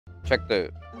check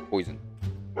the poison.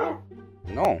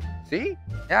 No, see?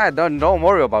 Yeah, don't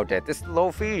worry about that. It's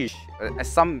low fish.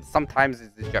 Sometimes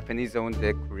it's the Japanese own,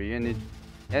 the Korean.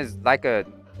 It's like a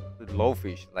low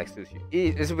fish, like sushi.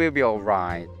 It will be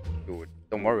alright, dude.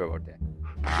 Don't worry about that.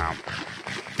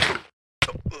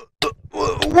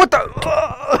 What the?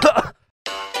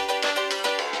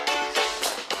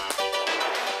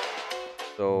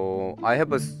 So I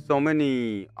have so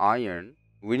many iron.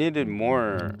 We needed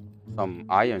some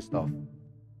iron stuff.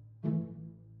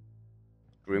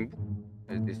 Green book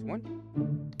is this one.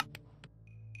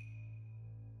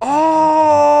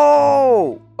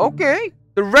 Oh, okay.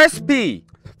 The recipe.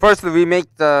 First, we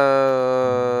make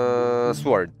the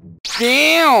sword.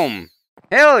 Damn!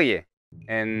 Hell yeah!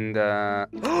 And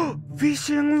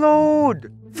fishing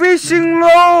load! Fishing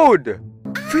load!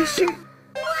 Fishing.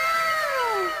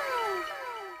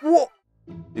 Whoa!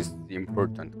 This is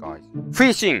important, guys.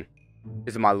 Fishing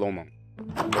is my lemong.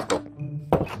 Let's go.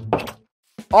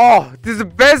 Oh, this is the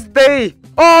best day!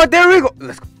 Oh, there we go!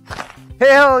 Let's go.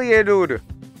 Hell yeah, dude!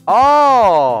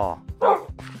 Oh!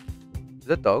 Is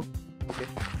that dog? Okay.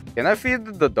 Can I feed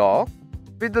the dog?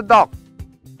 Feed the dog.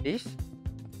 Fish?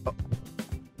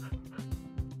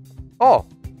 Oh,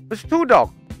 there's two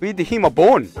dogs. Feed him a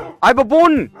bone. I have a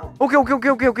bone.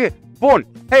 Okay. Bone.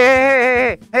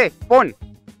 Hey. Bone.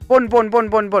 Bone.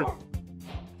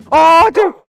 Oh,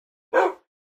 dude.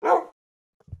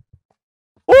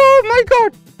 Oh my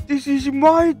god. This is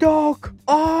my dog.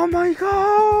 Oh my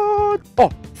god.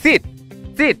 Oh, sit.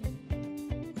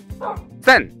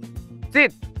 Stand.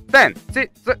 Sit.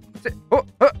 Oh.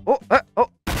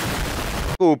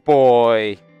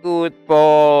 Good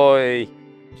boy.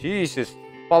 Jesus.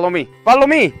 Follow me.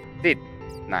 Sit.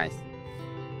 Nice.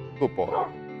 Good boy.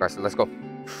 Guys, let's go.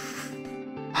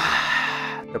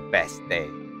 The best day.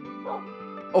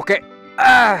 Okay.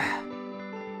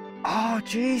 Oh,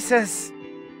 Jesus.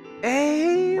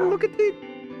 Hey, look at it.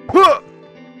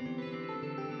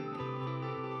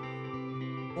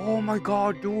 Oh my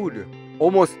god, dude.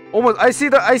 Almost. I see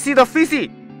the fishy.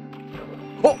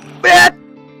 Oh, man.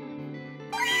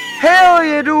 Hell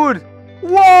yeah, dude.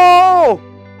 Whoa.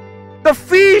 The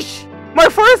fish. My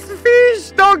first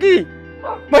fish, doggy.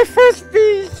 My first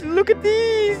fish. Look at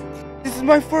these. This is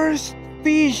my first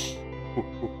fish.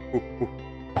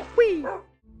 Whee.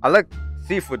 I like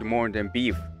seafood more than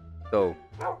beef. So,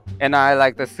 and I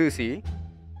like the sushi.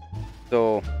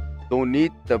 So, don't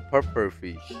eat the purple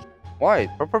fish. Why?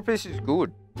 Purple fish is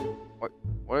good.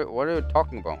 What are you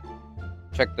talking about?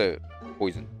 Check the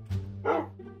poison.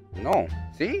 No,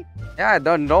 see? Yeah,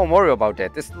 don't worry about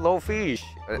that. It's low fish.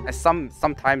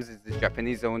 Sometimes it's the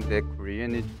Japanese own, the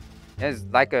Korean. It's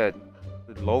like a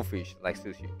low fish, like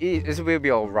sushi. It will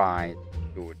be alright,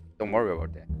 dude. Don't worry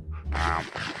about that.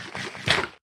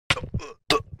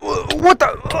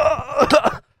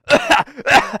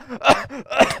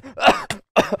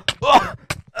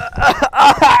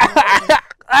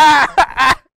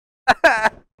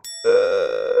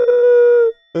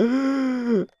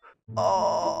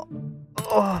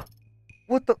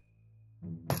 What the?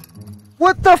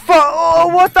 What the fuck? Oh,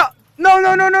 what the? No.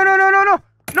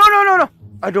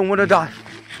 I don't want to die.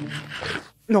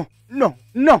 No.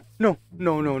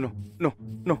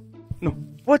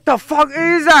 What the fuck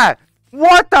is that?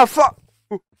 What the fuck?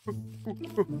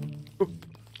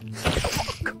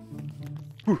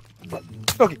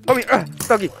 Doggy, come here,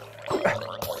 doggy.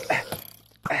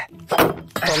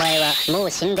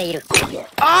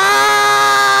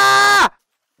 Ah!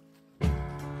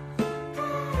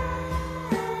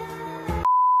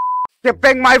 Get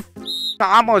back my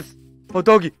armors. Oh,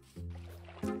 doggy.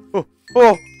 Oh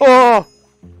my god.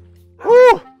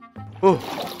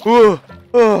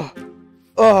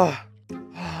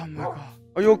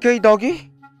 Are you okay,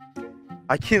 doggy?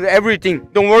 I kill everything.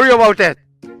 Don't worry about that.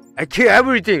 I kill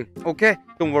everything. Okay?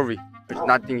 Don't worry. There's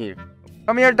nothing here.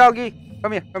 Come here, doggy.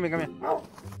 Come here.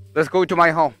 Let's go to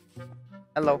my home.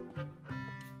 Hello.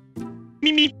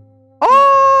 Mimi.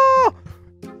 Oh!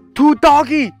 Two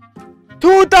doggy.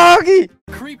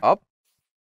 Creep. Up.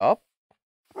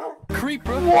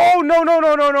 Creeper. Whoa,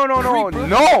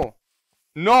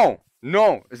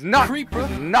 no. It's not. Creeper.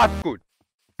 It's not good.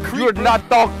 Creeper. You're not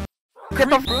dog. Get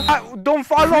the don't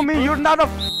follow me. You're not a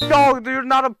dog. You're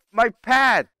not my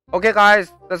pet. Okay,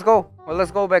 guys, let's go. Well,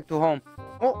 let's go back to home.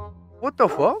 Oh, what the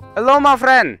fuck? Hello, my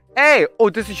friend. Hey, oh,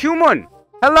 this is human.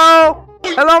 Hello,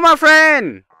 my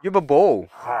friend. You have a bow.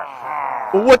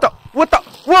 Oh, what the? Whoa!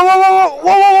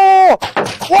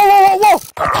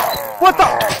 What the?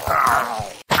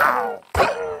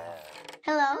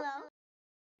 Hello.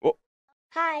 Oh.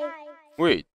 Hi.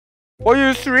 Wait. Are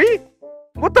you three?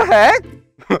 What the heck?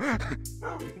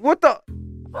 What the?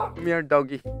 Come here,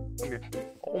 doggy. Come here.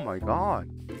 Oh my god.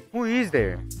 Who is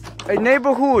there? A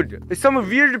neighborhood. Some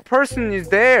weird person is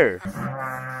there.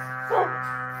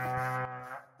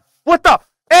 What the?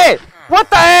 Hey! What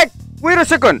the heck? Wait a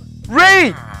second.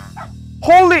 Ray!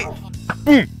 Holy...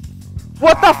 Boom!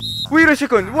 What the f? Wait a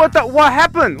second. What the... What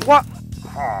happened? What?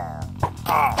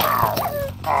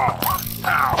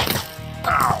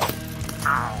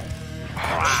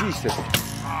 Jesus.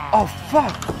 Oh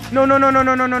fuck. No.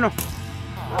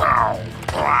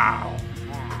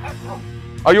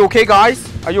 Are you okay, guys?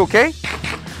 Are you okay?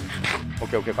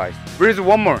 Okay, guys. Where is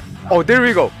one more? Oh, there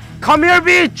we go. Come here,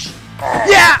 bitch!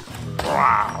 Yeah!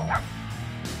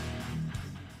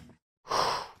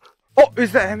 Oh,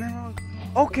 is that emerald?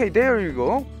 Okay, there you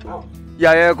go.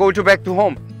 Yeah, go back to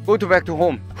home. Go back to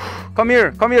home. Come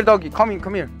here, doggy. Come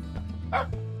here.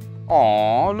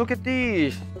 Oh, look at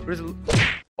this.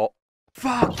 Oh,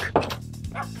 fuck.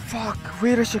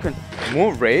 Wait a second.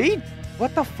 More raid?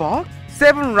 What the fuck?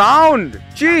 7 round.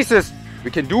 Jesus.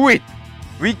 We can do it.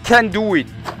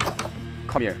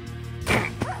 Come here.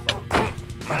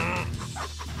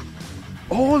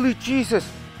 Holy Jesus.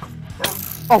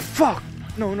 Oh fuck.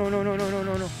 No. No.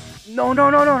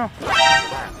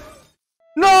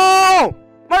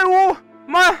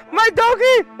 My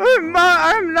doggy.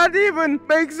 I'm not even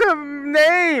makes a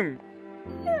name.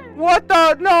 What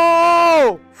the?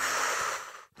 No.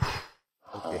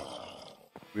 Okay.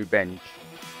 Revenge.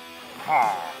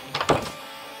 Ah!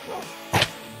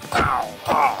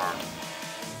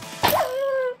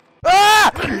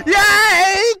 Yeah!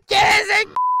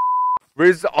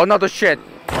 Where's another shit?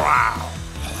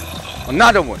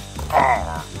 Another one.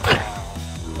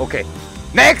 Okay.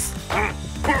 Next.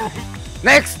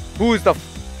 Who's the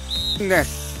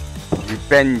next?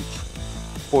 Revenge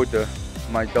for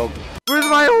my dog. Where's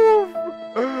my wolf?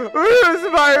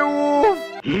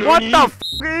 What the f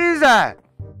is that?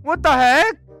 What the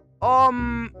heck?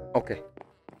 Okay.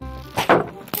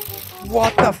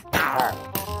 What the f?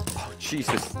 Oh,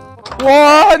 Jesus.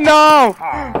 What? No!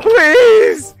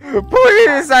 Please!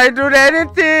 I do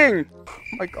anything!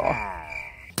 Oh my god.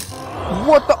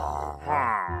 What the?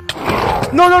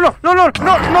 No!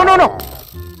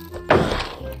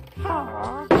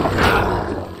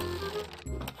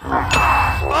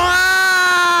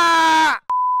 Ah!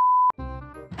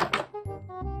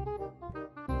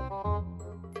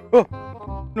 Oh!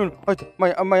 No! Item!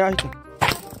 My item!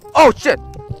 Oh shit!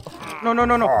 No!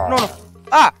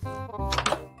 Ah!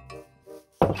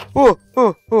 Oh!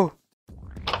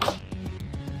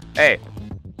 Hey!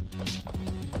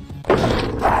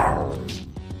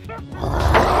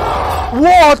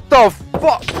 What the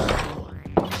fuck?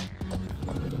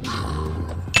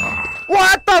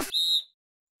 What the f?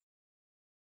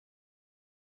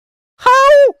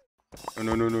 How?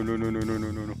 No. No.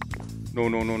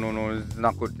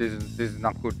 This is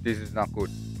not good. This is not good.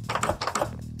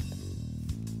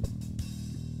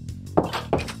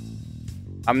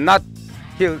 I'm not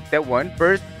kill that one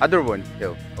first. Other one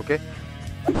kill. Okay.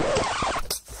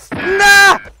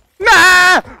 Nah!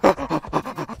 No!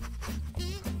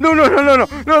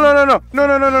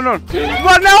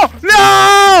 What?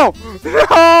 No!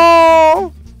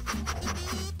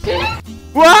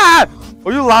 What?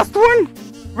 Are you last one?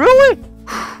 Really?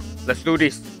 Let's do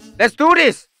this.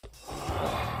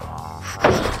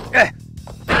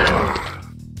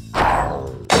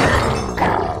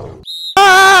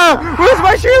 Ah! Where's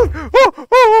my shield?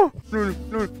 Oh! No.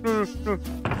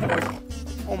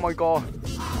 Oh my god.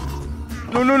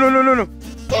 No.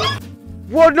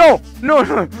 What? No.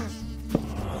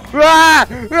 Ah!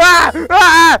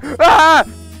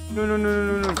 No.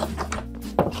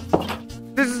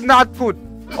 This is not good.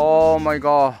 Oh my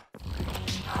god.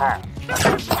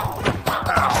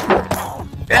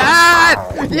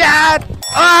 Yeah!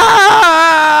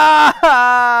 Ah!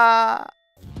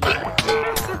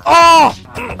 Oh!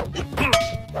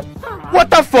 What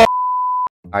the fuck?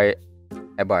 I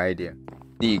have an idea.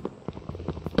 Dig.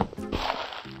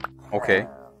 Okay.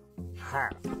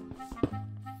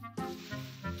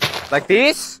 Like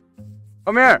this?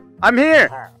 Come here. I'm here.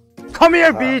 Come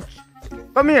here, bitch.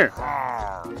 Come here.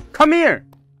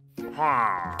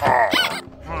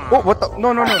 Oh, what the?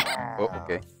 No. Oh,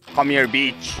 okay. Come here,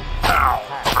 bitch.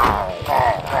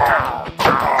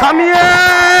 Come here!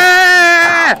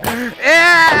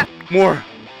 Yeah! More!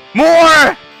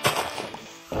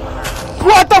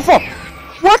 What the fuck?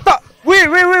 What the? Wait!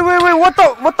 What the?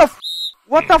 What the?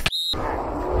 What the?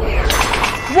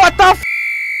 What the?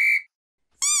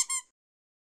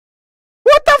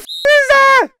 What the is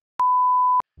that?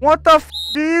 What the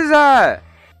is that?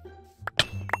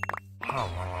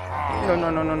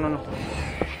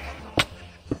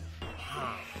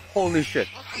 No. Holy shit.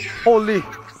 Holy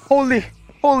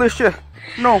shit.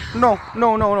 No.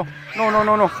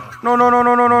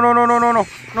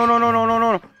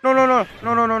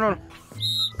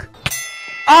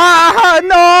 Ah,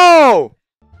 no!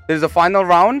 This is the final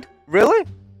round? Really?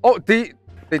 Oh, they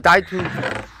died to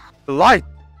the light.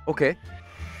 Okay.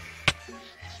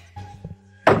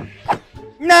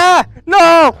 Nah,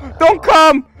 no! Don't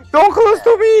come! Don't close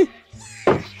to me!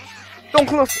 Don't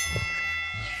close.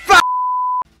 Fuck!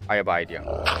 I have an idea.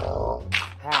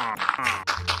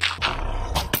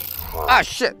 Ah,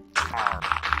 shit.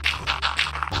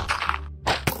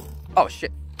 Oh,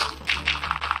 shit.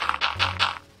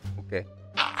 Okay.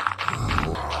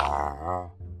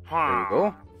 There we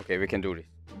go. Okay, we can do this.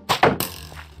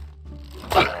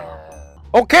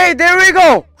 Okay, there we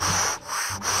go.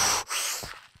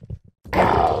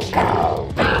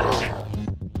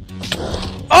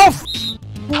 Oh,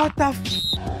 what the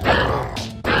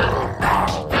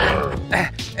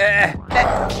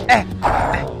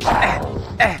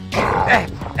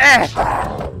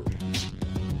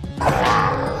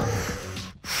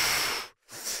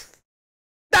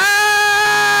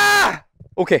Ah!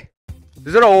 Okay,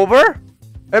 is it over?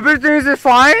 Everything is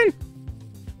fine?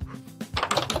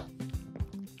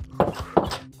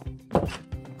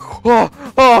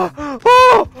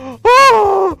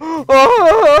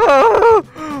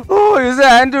 Is it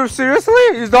Andrew? Seriously?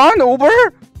 Is done? Over?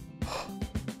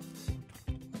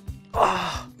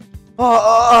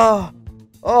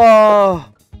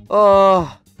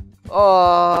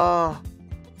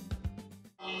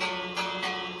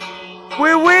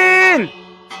 We win!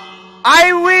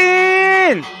 I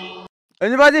win!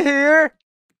 Anybody here?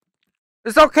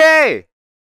 It's okay.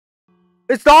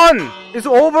 It's done. It's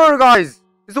over, guys.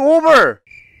 It's over.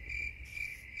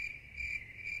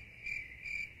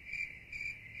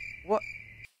 What?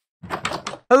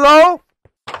 Hello?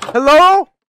 Hello?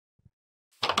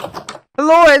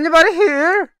 Hello? Anybody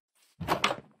here?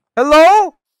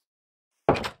 Hello?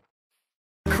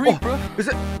 Creeper. Oh, is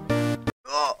it?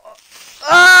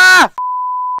 Ah!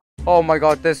 Oh my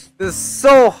god, this is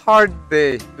so hard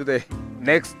day today.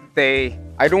 Next day,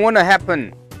 I don't want to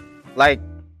happen like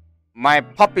my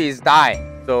puppies die.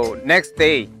 So next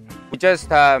day, we just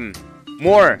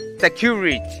more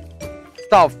security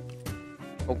stuff.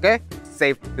 Okay,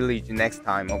 safe village next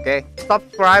time. Okay,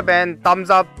 subscribe and thumbs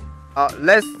up.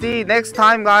 Let's see next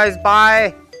time, guys.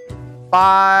 Bye.